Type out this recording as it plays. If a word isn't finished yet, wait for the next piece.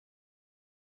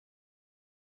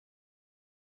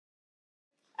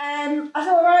I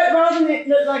thought rather than it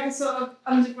look like a sort of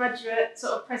undergraduate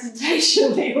sort of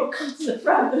presentation where you'll come to the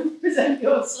front and present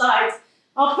your slides,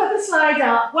 I'll put the slide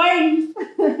up, wave,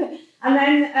 and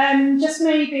then just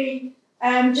maybe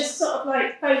just sort of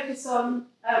like focus on,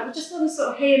 we just want to sort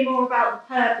of hear more about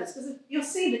the purpose, because you'll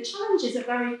see the challenges are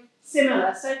very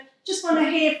similar. So just want to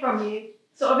hear from you,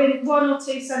 sort of in 1 or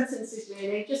 2 sentences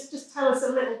really, just tell us a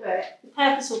little bit. The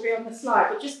purpose will be on the slide,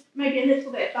 but just maybe a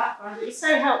little bit of background. It was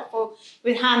so helpful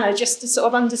with Hannah just to sort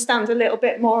of understand a little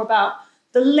bit more about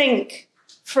the link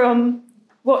from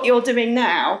what you're doing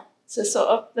now to sort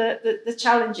of the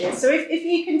challenges. So if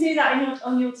you can do that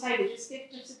on your table, just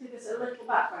give us a little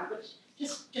background, but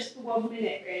just for 1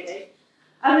 minute really.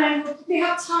 And then we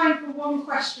have time for 1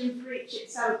 question for each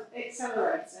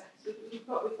accelerator. So we've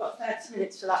got 30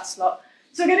 minutes for that slot.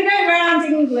 So we're going to go around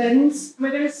England, and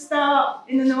we're going to start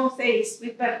in the northeast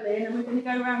with Beverley, and then we're going to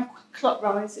go around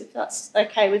clockwise, if that's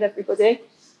okay with everybody.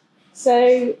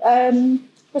 So,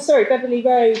 Beverley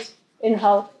Road in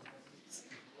Hull.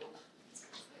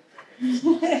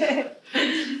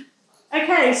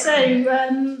 Okay, so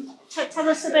tell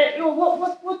us a bit,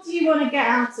 what do you want to get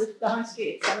out of the High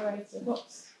Street Accelerator?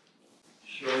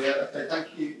 Sure, yeah, okay,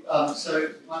 thank you. So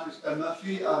my name is Ben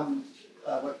Murphy.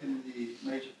 I work in the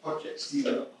major projects team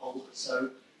at Hull.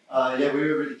 So yeah, we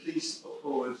were really pleased to put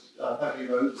forward Beverley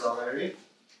Road as our area.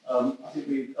 I think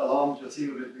we alarmed your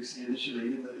team a bit recently initially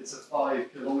in that it's a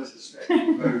 5-kilometre stretch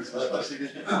of road, so that's quite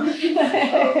significant.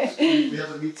 We had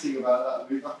a meeting about that, and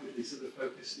we rapidly sort of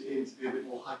focused it in to be a bit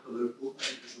more hyper-local, I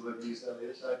think is the word we used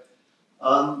earlier. So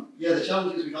yeah, the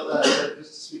challenges we got there,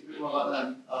 just to speak a bit more about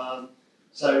them.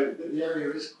 So the area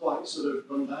is quite sort of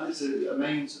run down. It's a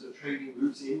main sort of trading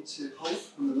route into Hull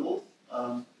from the north.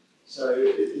 So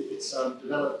it's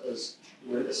developed as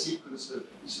a sequence of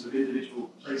sort of individual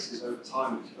places over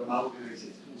time which have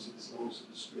amalgamated into this long sort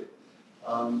of strip.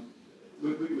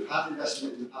 We've had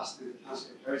investment in the past with the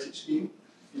Council Heritage Scheme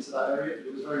into that area, but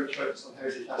it was very much focused on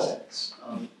heritage assets.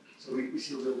 So we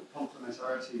see a little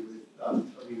complementarity with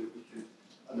funding that we can,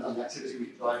 and the activity we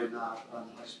can drive in now around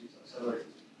the High Street Accelerator.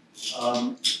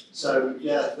 So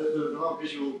yeah, there are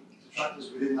visual detractors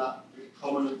within that really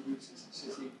prominent routes into the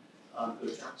city, the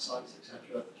campsites,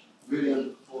 etc. Really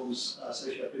underperforms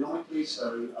socioeconomically.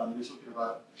 So we're talking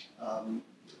about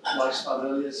lifespan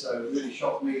earlier. So it really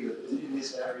shocked me that in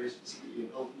this area, specifically in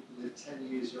Hull, people live 10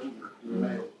 years younger in the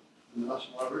male than the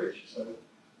national average. So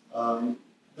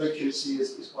vacancy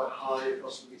is quite high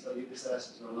across the retail units there,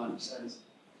 so it's around 9%.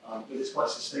 But it's quite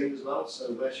sustained as well,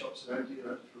 so where shops are empty,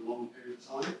 they're empty for a long period of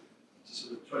time, to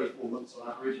sort of 24 months on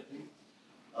average, I think.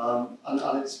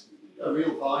 And it's a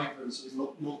real vibrant sort of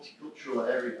multicultural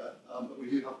area, but we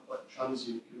do have quite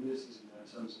transient communities in there in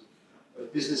terms of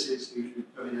businesses who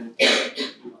come in and take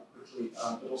people back quickly,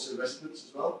 but also residents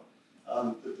as well.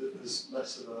 There's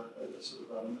less of a sort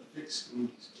of a fixed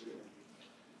community spirit.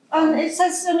 It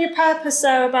says on your purpose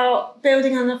though about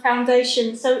building on the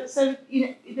foundation. So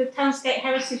the Townscape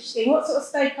Heritage Scheme. What sort of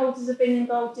stakeholders have been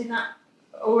involved in that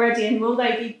already, and will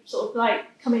they be sort of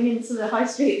like coming into the High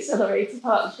Street Accelerator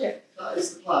partnership? That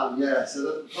is the plan, yeah. So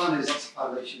the plan is that's a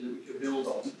foundation that we can build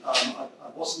on. I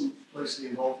wasn't closely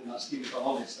involved in that scheme, if I'm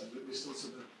honest, but we're still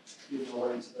sort of giving our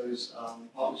way into those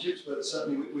partnerships. But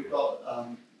certainly we've got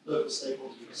local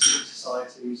stakeholders, we've got civil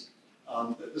societies.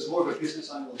 There's more of a business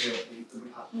angle here, I think, than we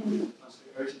have with the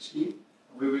Townscape Heritage Scheme.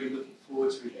 And we're really looking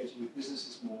forward to engaging with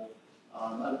businesses more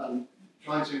and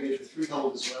trying to engage with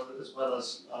freeholders as well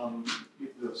as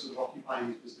people who are sort of occupying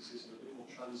these businesses and a bit more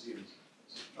transient.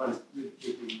 So trying to really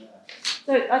get in there.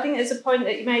 So I think there's a point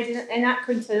that you made in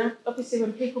Accrington. Obviously,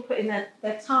 when people put in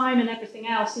their time and everything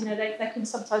else, they can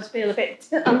sometimes feel a bit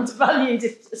undervalued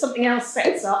if something else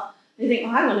sets up. And you think,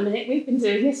 well, hang on a minute, we've been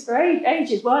doing this for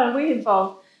ages, why aren't we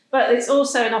involved? But it's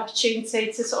also an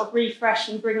opportunity to sort of refresh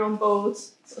and bring on board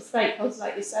sort of stakeholders,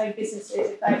 like you say,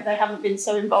 businesses, if they haven't been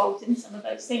so involved in some of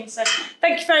those things. So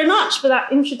thank you very much for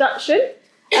that introduction.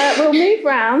 We'll move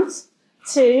round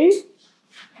to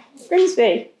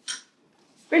Grimsby.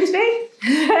 Grimsby?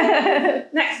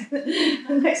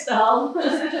 next to Hull.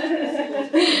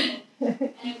 Yeah, so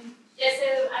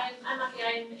I'm Maggie,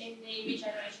 I'm in the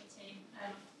regeneration team,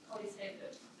 colleagues here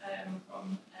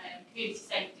from community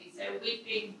safety. So we've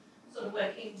been sort of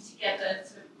working together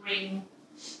to bring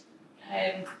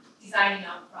designing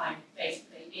out crime,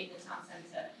 basically, in the town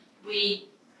centre. We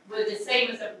were the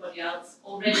same as everybody else.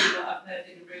 Already what I've heard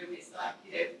in the room is like,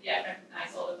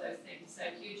 recognise all of those things. So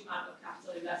huge amount of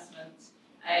capital investment,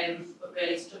 but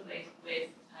really struggling with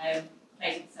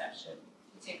place perception,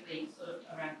 particularly sort of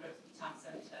around Grimsby town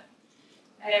centre.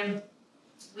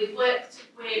 We've worked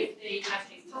with the High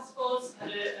Street Task Force, had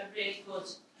a really good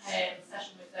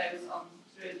session with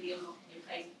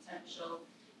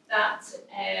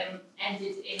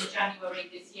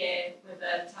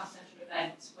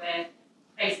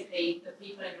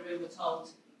told,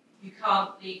 you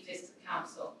can't leave this to the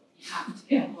council. You have to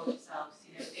get on board yourselves.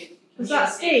 You know, was that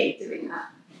Steve doing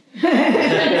that?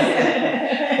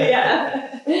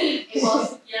 Yeah. It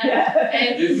was,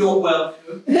 yeah. You're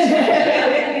welcome. But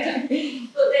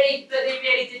they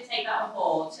really did take that on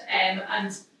board, and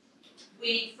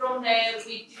from there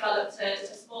we developed a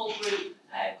small group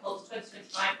called the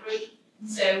 2025 group.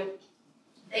 So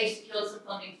they secured some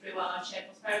funding through our shared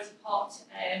prosperity pot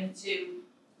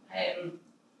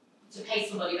to pay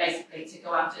somebody basically to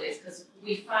go after this, because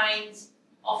we find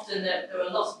often that there are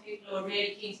lots of people who are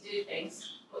really keen to do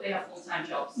things, but they have full-time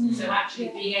jobs. So actually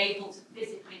being able to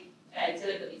physically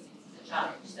deliver these things is a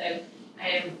challenge. So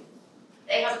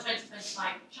they have a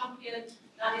 2025 champion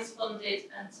that is funded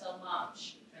until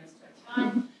March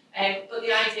 2025. But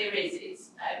the idea is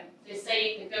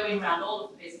they're going around all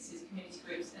of the businesses, community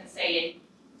groups, and saying,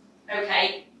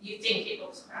 okay, you think it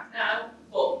looks crap now,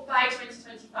 but by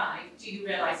 2025, do you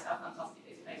realise how fantastic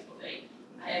this place will be?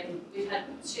 We've had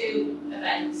 2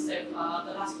 events so far.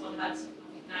 The last one had, I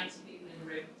think, 90 people in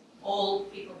the room, all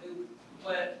people who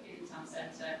work in the town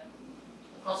centre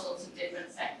across lots of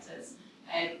different sectors,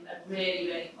 and really,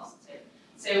 really positive.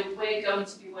 So we're going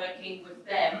to be working with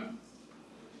them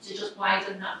to just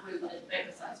widen that group a little bit,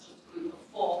 because that's just a group of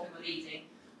 4 who are leading.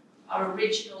 Our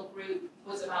original group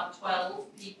was about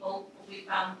 12 people, but we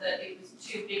found that it was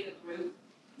too big a group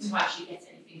to actually get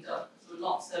anything done. So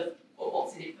lots of, but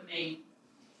what's in it for me,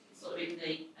 sort of in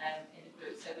the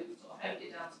group. So we sort of honed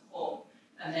it down to 4,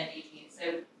 and they're leading it. So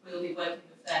we'll be working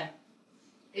with them.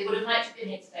 They would have liked to have been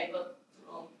here today, but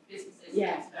for all businesses,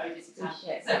 it's a very busy time.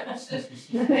 So,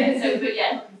 but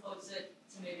yeah, looking forward to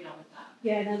moving on with that.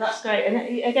 Yeah, no, that's great. And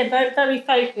again, very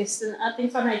focused. And I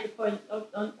think I made the point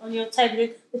on your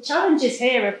table. The challenges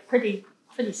here are pretty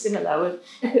similar.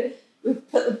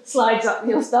 We've put the slides up and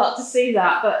you'll start to see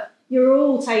that. But you're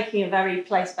all taking a very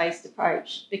place-based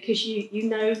approach, because you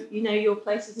know your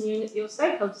places and your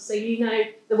stakeholders. So you know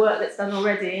the work that's done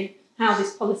already and how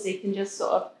this policy can just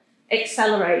sort of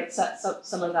accelerate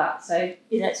some of that. So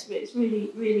it's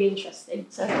really, really interesting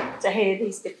to hear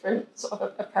these different sort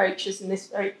of approaches and this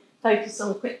very focus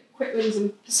on quick wins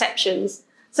and perceptions.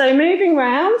 So moving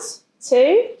round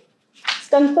to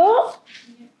Scunthorpe.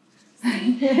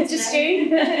 Just you.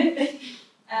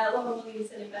 Laura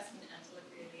Williams, an investment and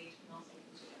delivery lead for North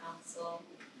Lincolnshire Council.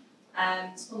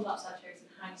 Small Laps are chosen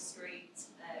High Street. It's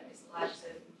the largest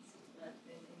urban settlement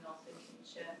in North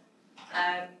Lincolnshire.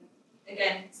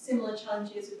 Again, similar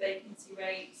challenges with vacancy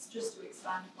rates. Just to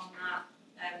expand upon that,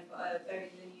 we've got a very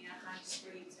linear high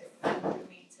street, so 500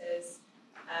 metres.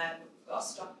 We've got a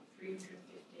stock of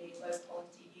 350 low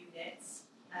quality units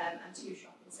and 2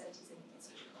 shopping centres in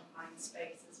such a confined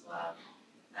space as well.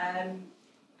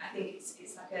 I think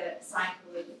it's like a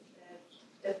cycle of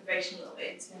deprivation a little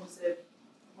bit in terms of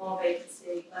more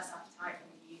vacancy, less appetite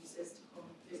from the users to come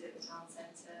visit the town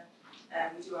centre.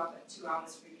 We do have 2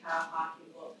 hours free car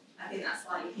parking, but I think that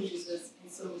slightly hinders us in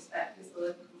some respect, because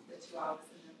they'll come for 2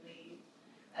 hours and then leave,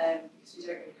 because we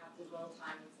don't really have the dwell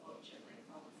time, unfortunately,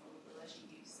 from the leisure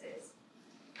uses.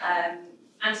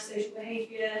 Antisocial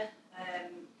behaviour,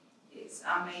 it's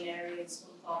our main area in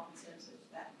Scunthorpe in terms of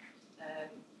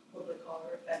public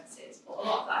order offences, but a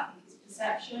lot of that I think is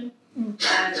perception, and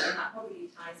that probably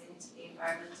ties into the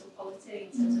environmental quality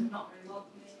in terms of not very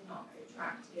welcoming, not very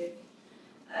attractive.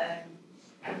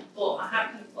 But I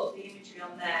have kind of put the imagery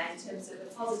on there in terms of the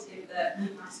positive that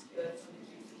we must do from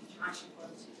the action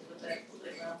fund to deliver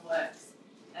public realm works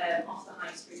off the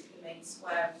high street to the main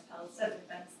square. We've held 7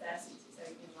 events there since its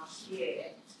opening last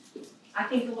year. I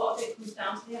think a lot of it comes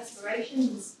down to the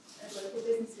aspirations of local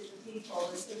businesses and people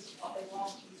in terms of what they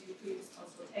want. We do previous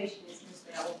consultation, it's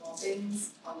mostly I want more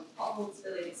bins, I want potholes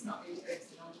filling, it's not really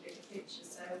focusing on the bigger picture.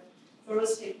 So for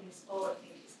us taking this forward, I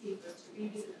think it's key for us to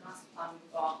revisit the master plan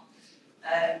we've got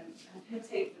and kind of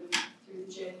take them through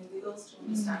the journey with us to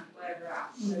understand where we're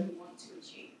at and where we want to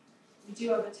achieve. We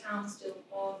do have a town still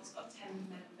board, it's got 10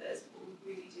 members, but we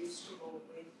really do struggle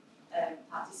with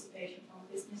participation from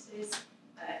businesses.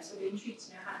 So we're intrigued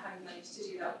to know how you managed to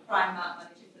do that with Primark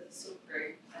manager for the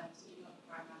subgroup, so we have a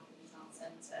Primark in the town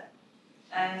centre.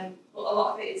 But a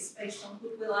lot of it is based on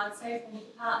goodwill, I'd say, from the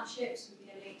partnerships with the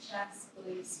NHS,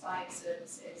 police, fire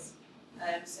services.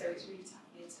 So it's really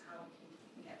tapping into how we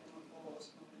can get them on board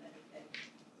more than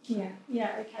anything.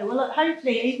 Yeah, okay. Well, look,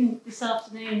 hopefully even this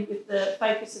afternoon with the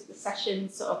focus of the session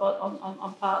sort of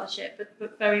on partnership,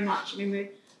 but very much, I mean, we're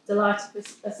delighted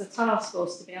as a task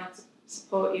force to be able to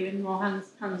support you in a more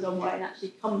hands-on way and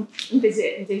actually come and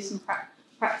visit and do some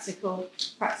practical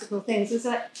things. There's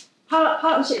a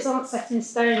partnerships aren't set in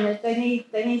stone. They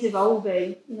need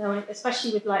evolving, you know,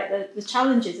 especially with like the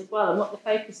challenges as well and what the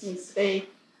focus needs to be.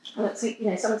 And that's, you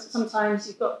know, sometimes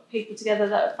you've got people together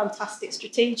that are fantastic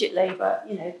strategically, but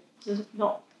you know,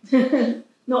 not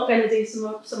not going to do some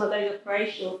of those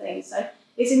operational things. So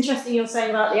it's interesting you're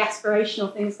saying about the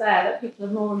aspirational things there, that people are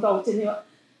more involved in the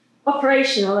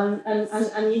operational and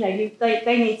you know,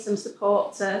 they need some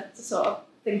support to sort of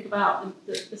think about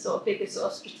the sort of bigger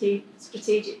sort of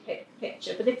strategic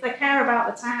picture. But if they care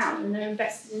about the town and they're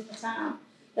invested in the town,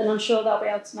 then I'm sure they'll be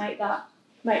able to make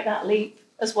that leap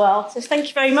as well. So thank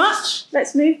you very much.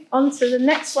 Let's move on to the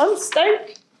next one,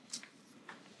 Stoke.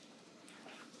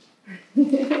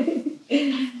 Morning,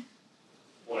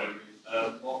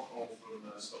 Mark Hall from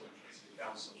Stoke City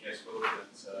Council. Yes, we're looking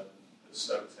at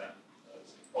Stoke Town,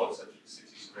 polycentric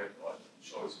cities are really by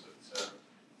choice, but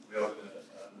we are going to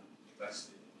invest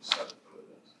in Stoke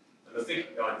further. And the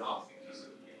thinking behind that, I think, is that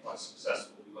we've been quite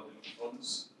successful with lending funds.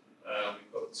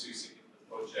 We've got 2 significant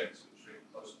projects which are in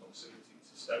close proximity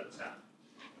to Stoke Town.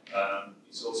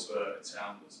 It's also a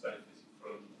town that's benefiting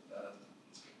from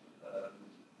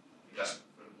investment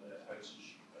from the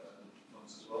heritage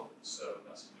funds as well. So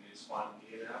that's going to be its final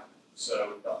year now.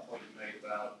 So that point you made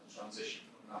about the transition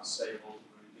from that stable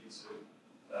route into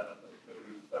a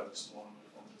route focused more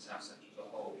on the town centre as a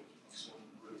whole, that's one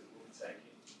route that we'll be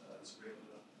taking to bring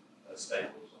other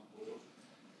stables on board.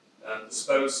 The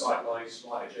Spode site lies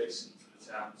right adjacent to the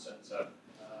town centre.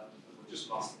 We're just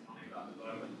master planning that at the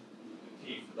moment. The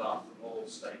key for that from all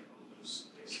stakeholders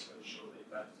is to ensure that it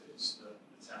benefits the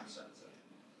town centre.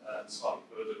 Slightly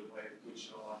further away,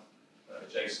 which are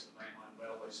adjacent to the mainline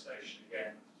railway station,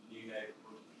 again, new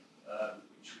neighbourhood,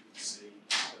 which we can see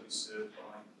will be served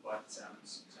by the town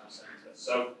centre.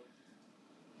 So,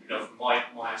 you know, from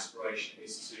my aspiration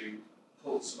is to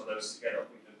pull some of those together.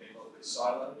 We've been a little bit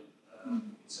siloed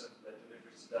in terms of their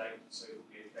delivery today, so it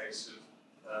will be a case of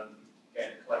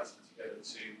getting a collective together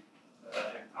to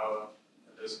empower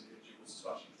those individuals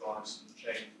to actually drive some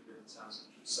change within the town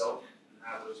centre itself, and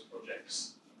how those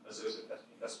projects, as those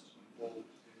investments move forward,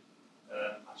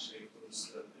 actually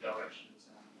influence the direction of the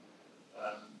town.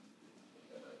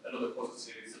 Another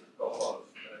positive is that we've got a lot of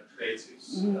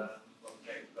creatives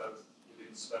located both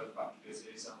within the Spoke factory as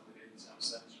it is and within the town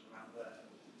centre around there.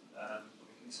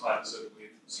 We can tie this up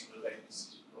with some of the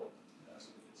vacancies we've got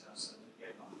within the town centre.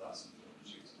 Again, that's an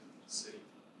opportunity to see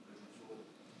moving forward.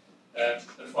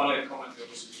 And finally, a comment that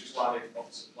was just landed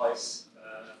opposite place.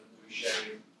 We're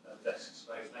sharing desk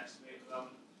space next to me at the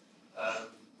moment.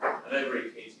 And they're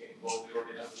really keen to get involved. We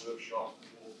already have a workshop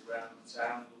and walk around the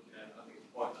town, looking at, I think,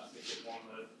 the point that I think is one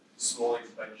of the small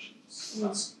interventions.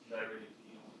 That's they're really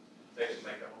keen on. They can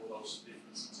make a whole lot of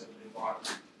difference in terms of the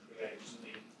environment create. Doesn't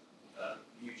need a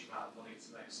huge amount of money to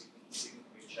make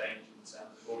significant change in the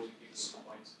town. They've already given us some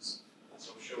pointers.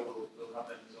 So I'm sure we'll have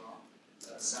them as our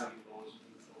sounding boards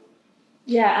moving forward.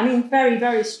 Yeah, I mean, very,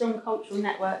 very strong cultural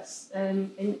networks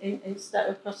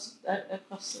across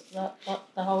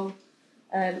the whole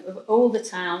of all the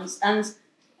towns. And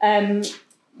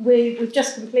we've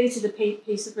just completed a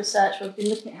piece of research where we've been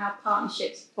looking at how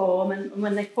partnerships form and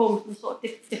when they form from sort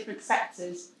of different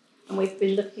sectors. And we've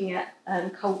been looking at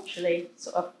culturally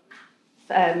sort of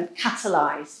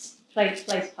catalysed place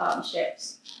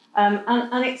partnersquares.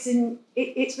 And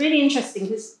it's really interesting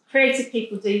because creative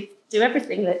people do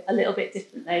everything a little bit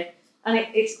differently, and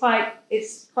it's quite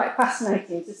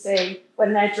fascinating to see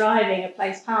when they're driving a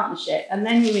place partnership, and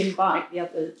then you invite the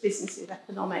other businesses,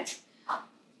 economic,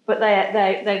 but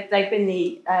they've been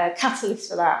the catalyst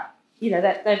for that. You know,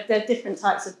 they're different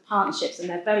types of partnerships, and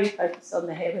they're very focused on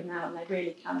the here and now, and they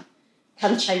really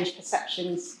can change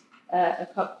perceptions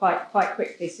quite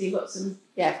quickly. So you've got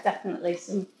definitely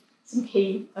some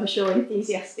key, I'm sure,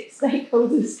 enthusiastic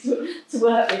stakeholders to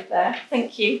work with there.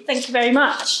 Thank you very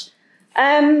much.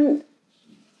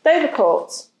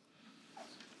 Dovercourt,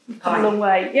 you've come a long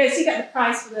way. Yeah, so you get the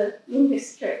prize for the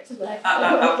longest trip today.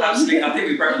 Absolutely, I think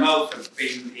we broke the mould for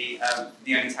being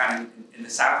the only town in the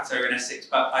south, so in Essex,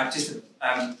 but I've just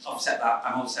offset that.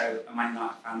 I'm also a Man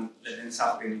United fan living in the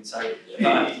south of England, so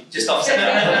just offset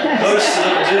that. Most of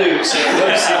them do, so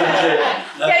most of them do.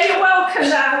 Yeah, you're welcome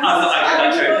now.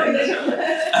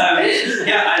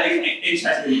 Yeah, I think it's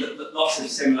interesting that lots of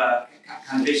similar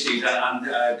kind of issues, and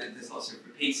there's lots of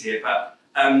repeats here, but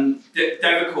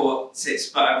Dovercourt sits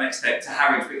but up next to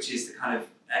Harwich, which is the kind of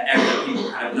area that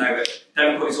people kind of know, but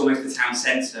Dovercourt is almost the town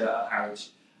centre of Harwich.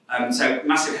 So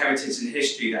massive heritage and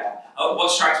history there. What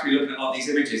strikes me looking at a lot of these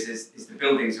images is the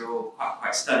buildings are all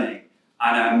quite stunning,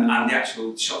 and the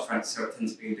actual shop fronts tend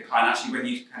to be in decline. Actually, when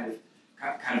you kind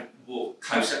of walk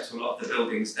close up to a lot of the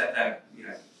buildings, that they're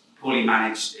poorly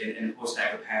managed in a poor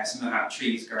state of repair. Some have had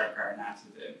trees growing out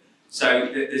of them. So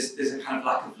there's a kind of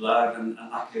lack of love and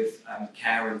lack of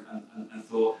care and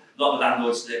thought. A lot of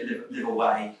landlords live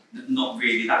away, not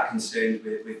really that concerned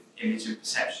with image and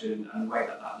perception and the way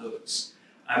that looks.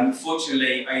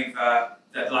 Fortunately, over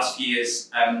the last few years,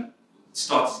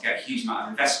 started to get a huge amount of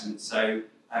investment. So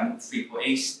Freeport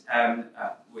East,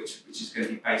 which is going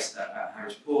to be based at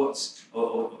Harwich Port,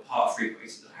 or part of Freeport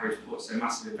East at Harwich Port, so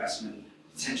massive investment,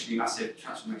 potentially massive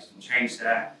transformational change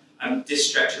there. This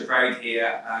stretch of road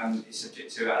here is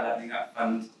subject to a levelling up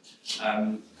fund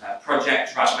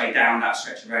project right the way down that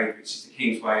stretch of road, which is the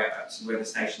Kingsway up to where the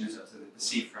station is, up to the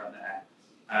seafront there.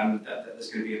 That there's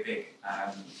going to be a big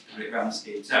public realm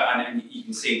scheme. So, and you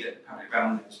can see that the public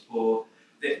realm there is poor.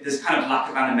 There's kind of lack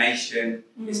of animation.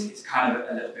 It's kind of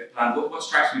a little bit bland. What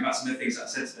strikes me about some of the things that I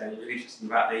said today, really interesting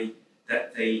about the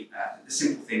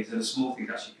simple things and the small things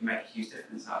actually can make a huge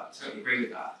difference. I totally agree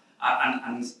with that.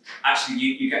 And actually,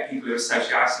 you get people who are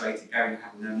socially isolated going and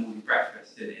having their morning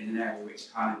breakfast in an area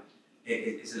which kind of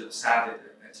is a little sad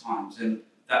at times. And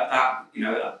that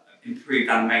improved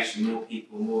animation, more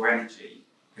people, more energy,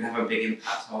 can have a big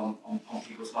impact on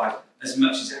people's lives as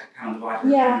much as it can on the wider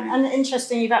economy. And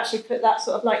interesting, you've actually put that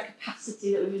sort of like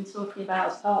capacity that we've been talking about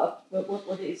as part of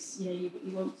what it is you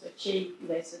want to achieve.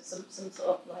 So some sort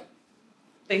of like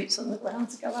boots on the ground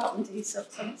to go out and do some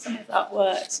of that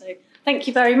work. So thank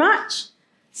you very much.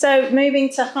 So moving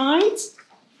to Hyde.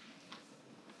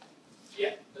 Yeah,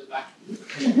 at the back.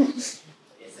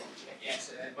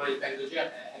 Yes, my name is Ben Goodger,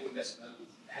 Head of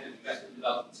Investment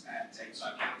Development at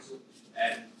Tameside Council.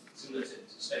 Similar to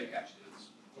Stoke, actually, there's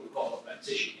probably quite a lot of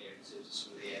repetition here in terms of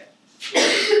some of the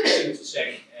similar to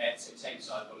Stoke, so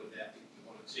Tameside,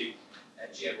 one or two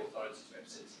GM authorities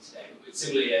represented today. But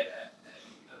similarly,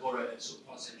 more sort of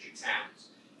polycentric towns,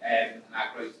 and our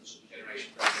growth and sort of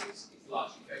generation program is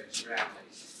largely focused around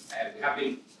those. We have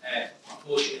been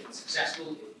fortunate and successful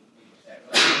in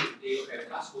over the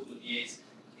last couple of years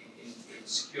in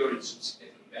securing some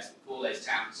significant investment for those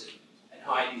towns, and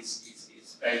Hyde is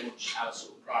very much our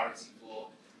sort of priority for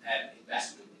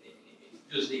investment.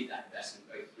 It does need that investment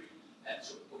both through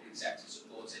sort of public sector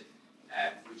supported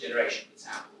regeneration of the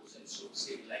town, but also sort of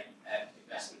stimulate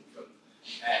investment from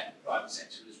the private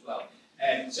sector as well.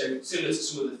 So similar to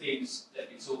some of the themes that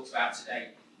we talked about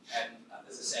today,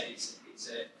 as I said, it's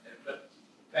a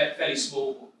fairly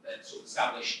small sort of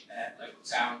established local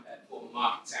town, former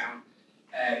market town,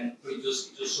 but it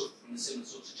does suffer from the similar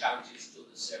sorts of challenges as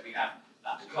others. So we have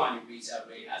that decline in retail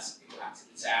really has impacted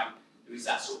the town. There is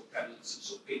that sort of prevalence of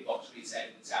sort of big box retail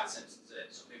in the town centre,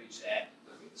 sort of image there.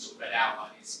 I think the sort of red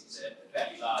outline is a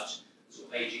fairly large sort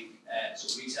of ageing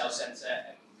sort of retail centre,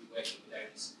 and we've been working with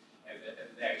owners over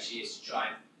various years to try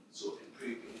and sort of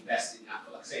improve and invest in that.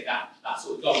 But like I say, that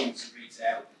sort of dominance of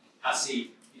retail has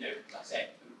seen, like I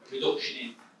say, a reduction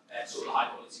in sort of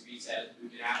high quality retail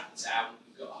moving out of the town.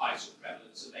 We've got a high sort of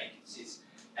prevalence of vacancies,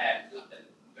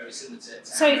 very similar to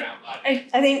So outline.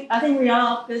 I think we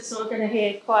are sort of going to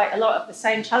hear quite a lot of the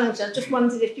same challenges. I just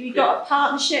wondered if you've got a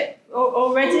partnership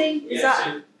already. Is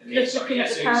that looking at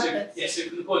the purpose? So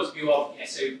from the point of view of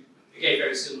so again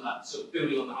very similar, sort of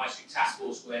building on the high street task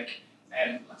force work.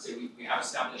 Like I say, we have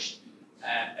established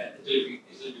a delivery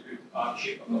group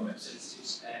partnership. I've got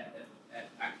representatives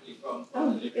thankfully from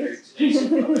the delivery group today, so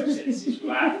we've got representatives from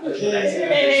our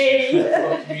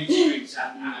community groups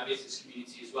and our business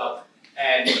community as well.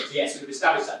 So we've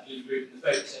established that delivery group, and the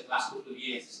focus over the last couple of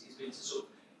years has been to sort of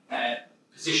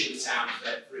position the town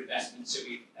for investment. So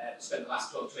we've spent the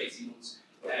last 12 to 18 months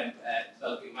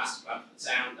developing a master plan for the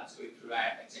town. That's going through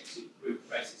our executive group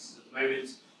processes at the moment.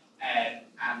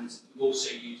 And we've also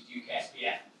used UK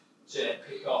SPF to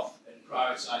pick off and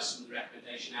prioritise some of the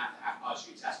recommendation out of the High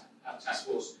Street Task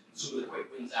Force, some of the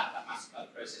quick wins out of that master plan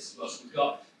process as well. So we've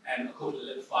got a couple of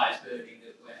little fires burning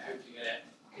that we're hopefully going to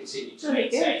continue to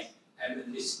maintain.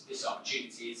 And this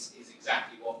opportunity is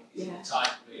exactly what is in the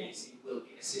title, really. It will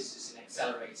assist us in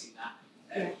accelerating that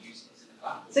using it as a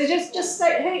platform. So just say,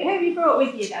 who have you brought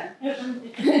with you then?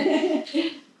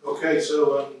 Okay,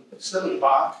 so still in the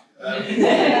back.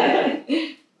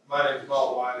 My name is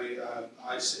Mark Wiley.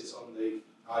 I sit on the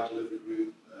iDelivery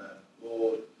Group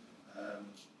board,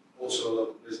 also a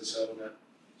local business owner,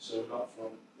 so not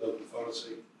from local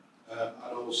authority,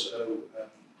 and also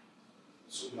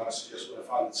something I suggest when I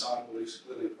find the time, but it's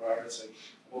clearly a priority.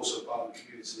 I'm also part of the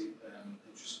community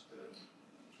interest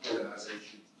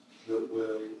organisation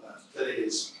that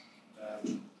is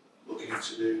looking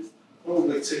to do,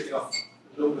 probably ticking off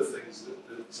a number of things that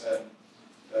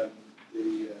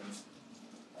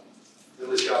the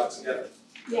Liz Garden together.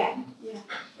 Yeah.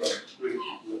 Group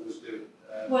was doing.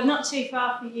 Well, not too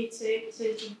far for you to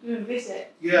go and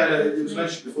visit. Yeah, it was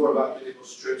mentioned before about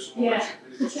minibus trips. Someone Yeah. mentioned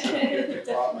minibus trips being a big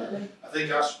part of it. I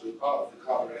think actually part of the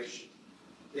collaboration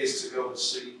is to go and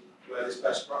see where there's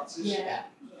best practice Yeah.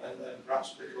 and perhaps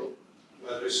pick up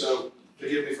where there is. So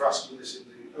forgive me for asking this in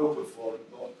the open forum,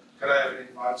 but can I ever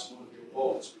invite some of your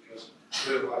boards, because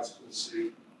we would like to come and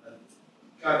see and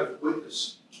kind of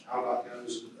witness how that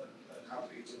goes and how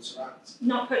people interact.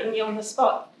 Not putting you on the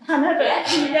spot, Hannah,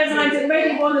 but you never mind, it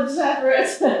maybe one observer at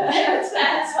So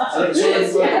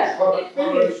it's already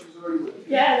collaboration's already with you.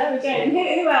 Yeah, there we go. And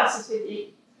who else is with you?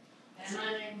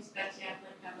 My name is Betty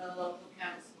Affleck. I'm a local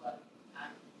councillor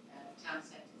at Town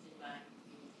Centres in my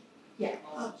community. Yeah.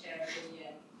 Also chair of the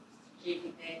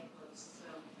keeping neighbourhoods, so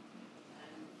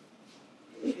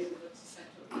it's really good to set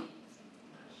up the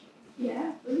partnership.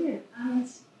 Yeah, brilliant.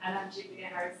 And I'm Julia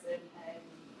Harrison,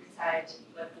 retired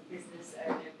local business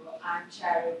owner, but I'm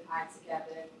chair of High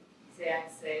Together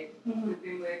CIC. We've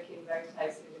been working very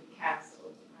closely with the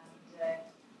council, and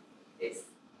it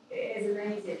is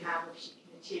amazing how much you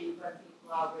can achieve when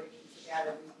people are working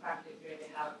together. We found it really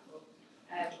helpful.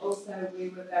 Also, we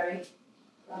were very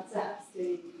glad to have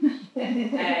Steve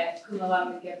come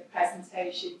along and give a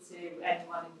presentation to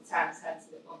anyone in the town centre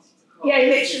that wanted to come. yeah, you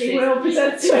literally will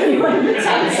present to anyone in the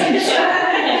town centre.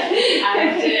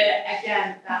 And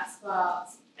again, that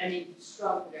sparked an even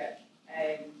stronger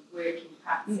working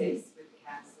practice with the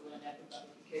council and everybody,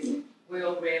 because we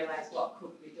all realised what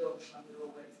could be done when we all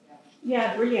work together.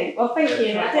 Yeah, brilliant. Well, thank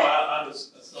you. I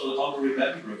was still an honorary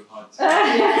member of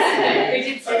High We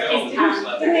did take his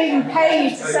hand. Didn't even pay you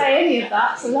to say any of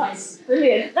that, so that's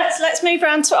brilliant. Let's move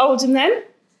round to Oldham then.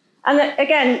 And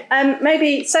again,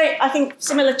 maybe, so I think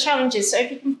similar challenges. So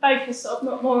if you can focus sort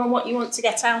of more on what you want to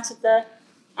get out of the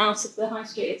High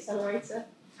Street Accelerator.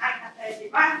 I can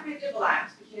it might have to be a double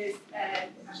act because I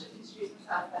should introduce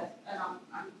myself first, and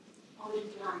I'm already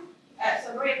behind.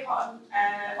 So Maria Cotton,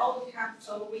 Oldham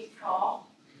Council, week 4.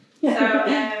 So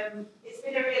it's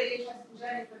been a really interesting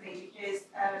journey for me because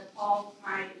Paul,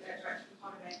 my director of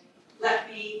economy, let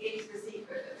me into the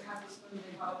secret that we have this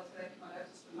funding while I was working on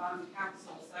Otis from the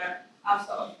council. So I've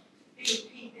sort of been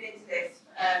peeping into this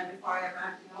before I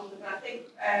arrived in Oldham. But I think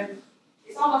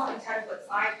it's almost like a template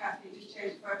slide, Cathy, just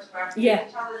change the photograph. Yeah.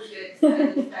 The challenges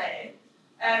and the same.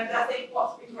 But I think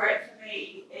what's been great for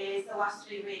me is the last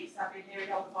 3 weeks I've been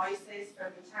hearing all the voices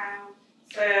from the town.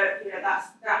 So,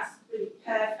 that's been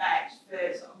perfect for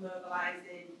sort of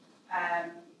mobilising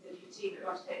the team that we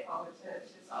want to take forward to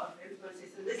sort of influence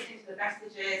this and listening to the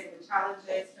messages and the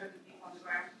challenges from the people on the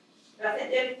ground. But I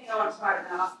think the only thing I want to add, and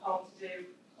I'll ask Paul to do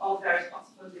all the various pots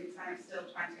of funding, because I'm still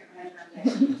trying to get my head around it,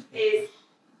 is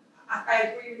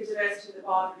I agree with the diversity of the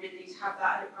board. We really need to have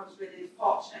that. I was really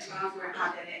fortunate when I was where I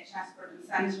had NHS front and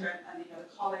centre, and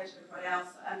the college and everybody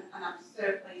else, and I'm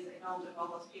so pleased that in Oldham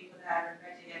all those people there and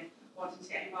ready and wanting to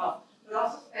get involved. But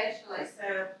also spatially,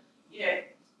 so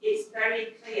it's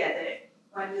very clear that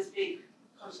when there's big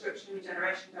construction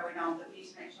regeneration going on, that we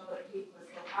need to make sure that people are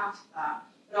still part of that.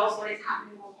 But also when it's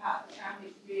happening in one part of the town,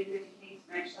 it's really, really key to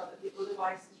make sure that the other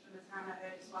voices from the town are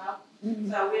heard as well.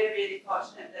 So we're really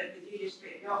fortunate that with Union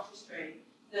Street and Yorkshire Street,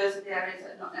 those are the areas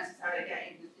that are not necessarily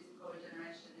getting the physical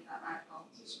regeneration. Is that right, Paul?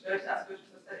 Good, that's good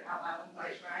because I said it out loud and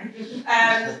got it right.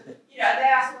 They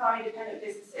are some of our independent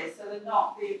businesses, so they're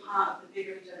not being part of the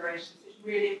bigger regeneration. So it's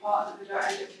really important that we don't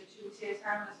end up with a two-tier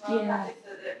town as well,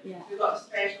 so that we've got the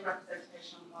spatial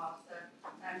representation on the board. So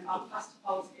I'll pass to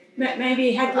Paul to give you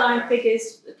Maybe headline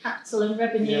figures, capital and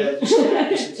revenue. Yeah,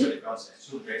 just to the concept,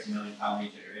 £280 million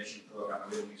regeneration programme, I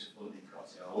really use funding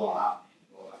across it, a lot happening,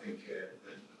 but I think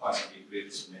the points that we agree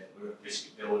with submit, we're at risk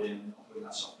of building, not putting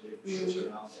that software infrastructure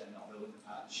around it and not building the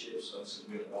partnership, so it's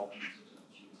really welcome to the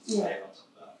opportunity to stay on top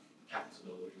of that capital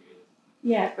building really.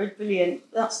 Yeah, brilliant.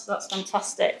 That's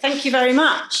fantastic. Thank you very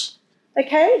much.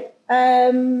 Okay.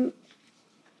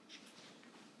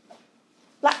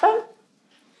 Blackburn?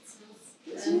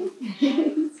 Sorry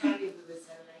we were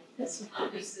so late. That's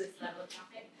I'm used to this level of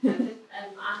traffic.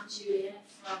 I'm Julia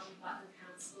from Blackburn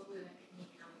Council. We work in the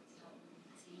economic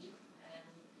development team.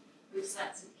 We've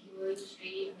selected Keyword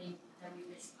Street. I mean, I know we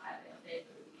missed quite a bit of it,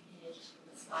 but we can hear just from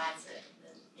the slides that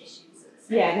the issues are the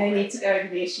same. Yeah, no need to go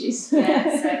over the issues. So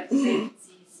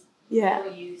vacancies, poor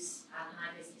use and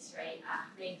high business rate at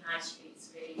main high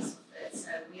streets really suffered. So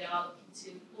we are looking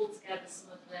to pull together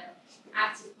some of the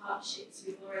active partnerships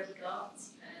we've already got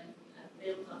and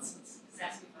build on some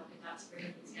success we've had with that to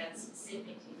bring them together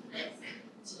specifically for this,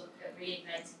 to look at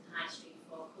reinventing the high street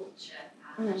for culture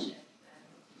and leisure.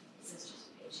 This is just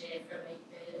a picture from a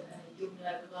young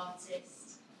local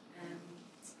artist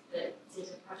that did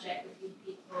a project with young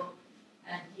people,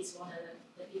 and he's one of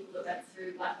the people that went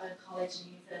through Blackburn College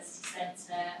and University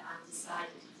Centre and decided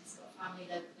he's got family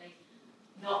locally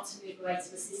not to move away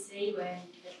to a city where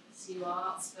he can pursue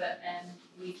arts, but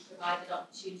we've provided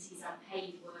opportunities and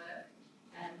paid work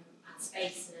and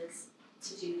spaces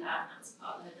to do that, and that's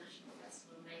part of the National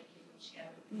Festival of Making, which again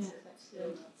we're going to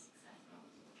build on success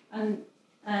on.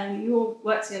 And you all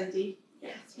work together, do you?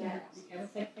 Yes. Yeah. Okay, well,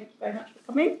 thank you very much for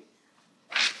coming.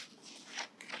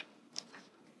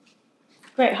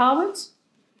 Great, Harwood.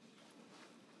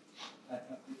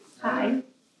 Hi.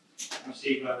 I'm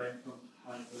Steve Rowling from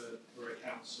Hyndburn Borough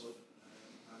Council.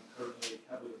 I'm currently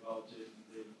heavily involved in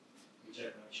the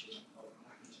regeneration of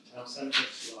Accrington Town Centre,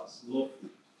 so that's LOVE,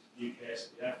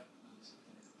 UKSBF,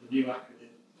 and the new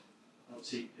acronym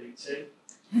LTPT.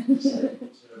 So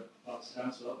that's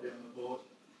down, so that'll be on the board.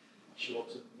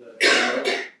 Shortened.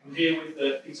 I'm here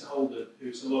with Peter Holden,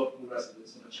 who's a local resident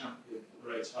and a champion for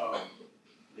Great Harwood.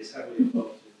 He's heavily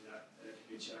involved in the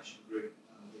Community Action Group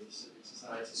and the Civic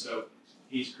Society, so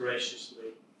he's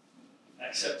graciously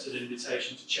accepted an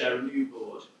invitation to chair a new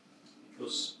board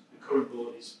because the current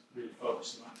board is really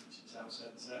focused on Accrington Town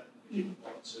Centre. We didn't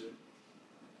want to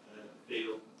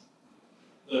feel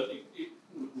that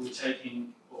we're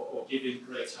taking or giving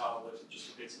Great Harwood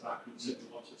just a bit of Accrington.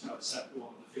 We wanted to have a separate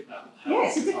one, and I think that will help. Yeah,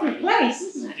 it's a different place,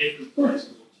 isn't it? It's a different place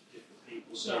to different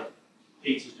people, so yeah.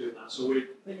 Peter's doing that. So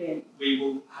we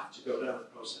will have to go down the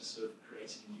process of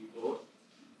creating a new board.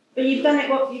 But you've done it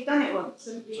once,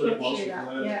 and you've So it gone was, through we're that.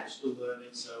 learning, Yeah. we're still learning,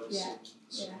 so there's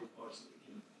some Yeah. good points that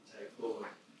we can take forward.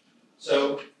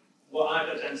 So what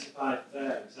I've identified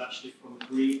there is actually from a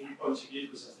greening point of view,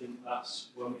 because I think that's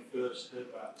when we first heard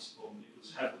about this fund, it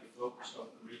was heavily focused on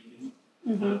greening.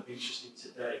 And it'd be interesting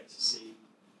today to see,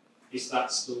 is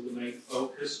that still the main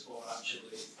focus, or actually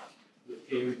with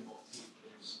hearing what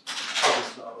people's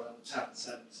problems are around the town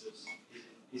centres,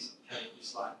 can it be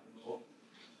slightly more?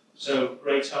 So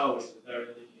Great Harwood is a very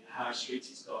linear high street.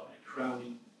 It's got a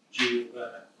crowning jewel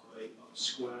there on a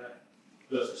square.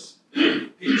 But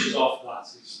pictures of that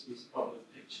is probably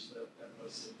the pictures that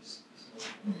everybody's seen this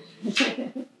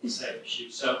morning. The same issue.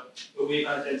 So, but we've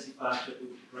identified that it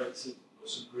would be great to put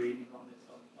some greening on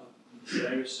this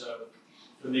area. So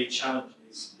for me, challenging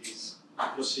is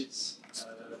because it's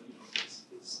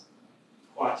it's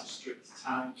quite a strict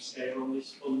time scale on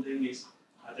this funding. Is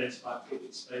identify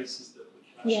public spaces that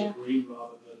we can actually green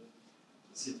rather than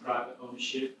it's in private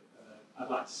ownership. I'd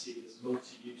like to see it as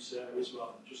multi-use areas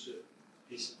rather than just a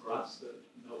piece of grass that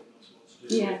nobody knows what to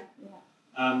do with.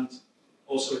 And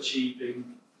also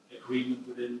achieving agreement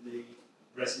within the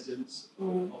residents of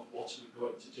what we're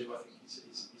going to do. I think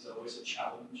is always a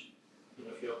challenge. You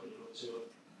know, if you open it up to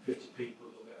 50 people,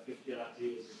 you'll get 50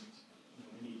 ideas, and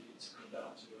we need it to come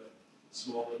down to a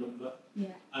smaller number.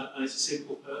 And it's a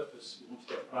simple purpose. We want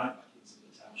to get pride back into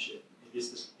the township. It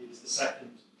is the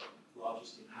second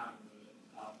largest in Hyndburn,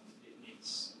 and it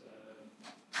needs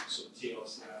some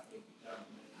TLC, I think, down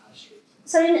the main high street.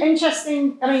 So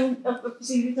interesting. I mean,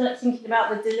 obviously we're thinking about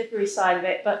the delivery side of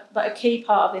it, but a key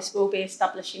part of this will be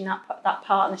establishing that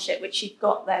partnership, which you've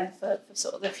got then for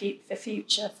sort of for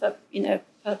future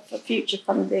future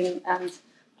funding and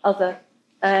other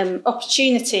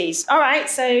opportunities. All right.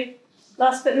 So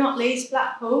last but not least,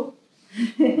 Blackpool.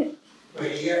 We're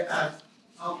here at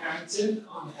Carrington.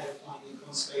 I'm the head of planning and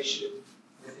conservation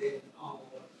within our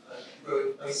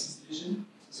Growing Places division.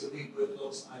 So we work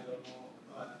alongside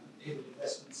our inward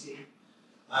investment team.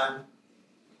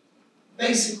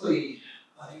 Basically,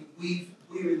 I think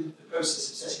we're in the process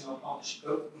of setting our partnership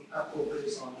up. We have already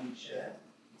as our main chair,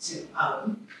 Tim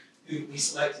Allen, who we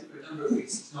selected for a number of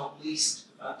reasons, not least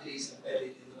the fact that he's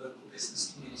embedded in the local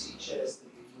business community, chairs the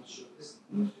National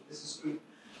Business Group,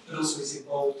 but also is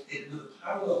involved in another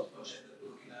parallel project that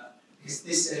we're looking at, because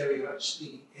this area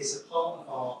actually is a part of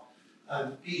our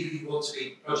Be Who You Want to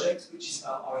Be project, which is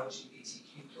about our LGBTQ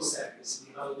plus areas. And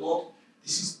we've had a lot,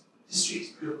 this street is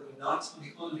predominantly nighttime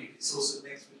economy, but it's also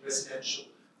mixed with residential.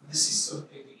 And this is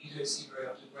something that you don't see very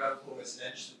often ground floor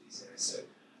residential in these areas. So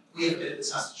we have been at the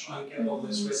task to try and get all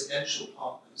those residential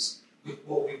partners with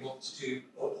what we want to do,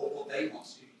 or what they want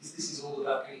to do, because this is all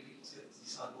about getting people together to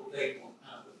decide what they want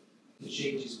out of the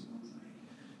changes we want to make.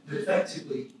 But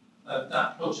effectively,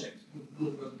 that project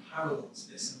will run parallel to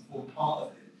this and form part of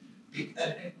it.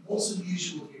 And what's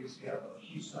unusual here is we have a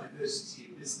huge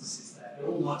diversity of businesses there. They're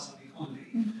all nighttime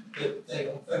economy, but they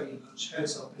are very much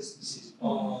hotel businesses,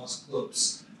 bars,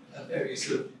 clubs, various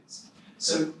other things.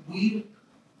 So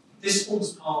this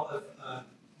forms part of our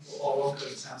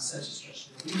ongoing town centre strategy.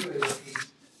 We were very lucky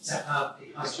to have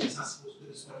the High Street Task Force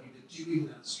with us when we were doing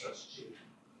that strategy.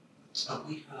 And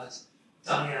we had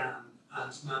Diane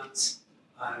and Matt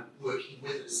working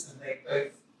with us, and they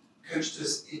both coached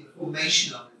us in the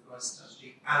formation of the revised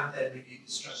strategy and then reviewed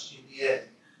the strategy in the end.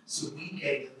 So we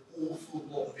gained an awful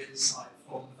lot of insight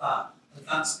from that, and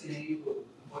that's been able,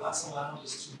 well, that's allowed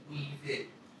us to weave in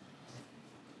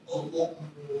a lot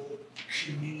more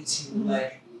community-led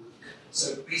work. So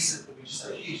recently we just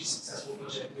had a hugely successful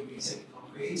project where we taken on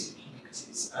creative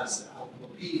communities as a health and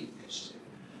wellbeing initiative,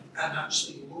 and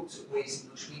actually looked at ways in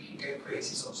which we can get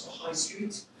creatives onto the high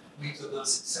street. We've done that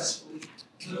successfully,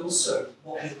 but also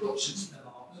what the options for them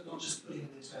are, not just putting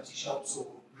them into empty shops or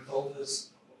revolvers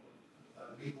or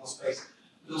retail space,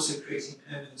 but also creating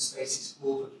permanent spaces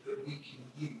for them that we can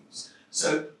use. So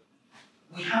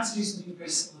we had to do something very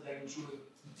similar there and drawing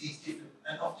these different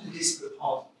and often disparate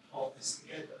partners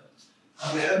together. And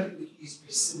we're hoping we can use a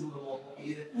very similar model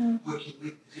here, working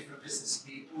with the different businesses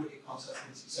we already contacted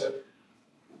into. So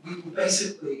we will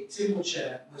basically, Tim will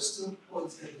chair, we're still pulling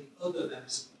together the other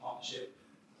members of the partnership.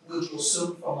 We'll draw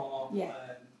some from our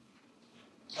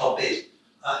bid,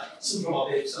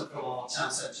 some from our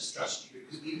town centre strategy,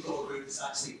 because we've got a group that's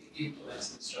actually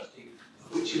implementing the strategy,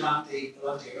 of which Yolandi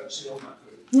are actually on that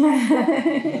group.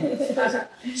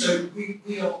 So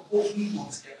we are, what we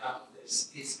want to get out of this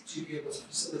is to be able to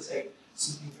facilitate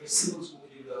something very similar to what we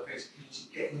do with our creative community,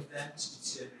 getting them to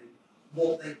determine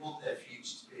what they want their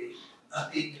future to be,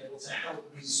 and being able to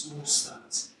help resource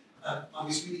that. I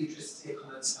was really interested to hear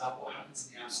comments about what happens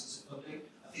in the absence of funding.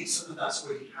 I think some of that's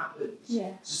already happened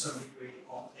to some degree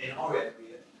in our area,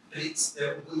 but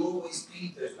there will always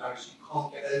be those barriers you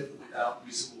can't get over without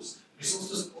resource. Resource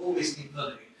doesn't always mean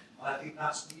money, and I think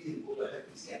that's really what we're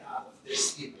hoping to get out of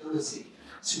this, the ability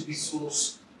to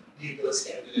resource, the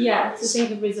ability to get over to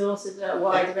think of resources at a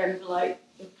wider envelope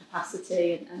of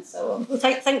capacity and so on. Well,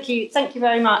 thank you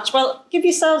very much. Well, give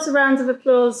yourselves a round of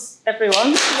applause,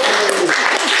 everyone.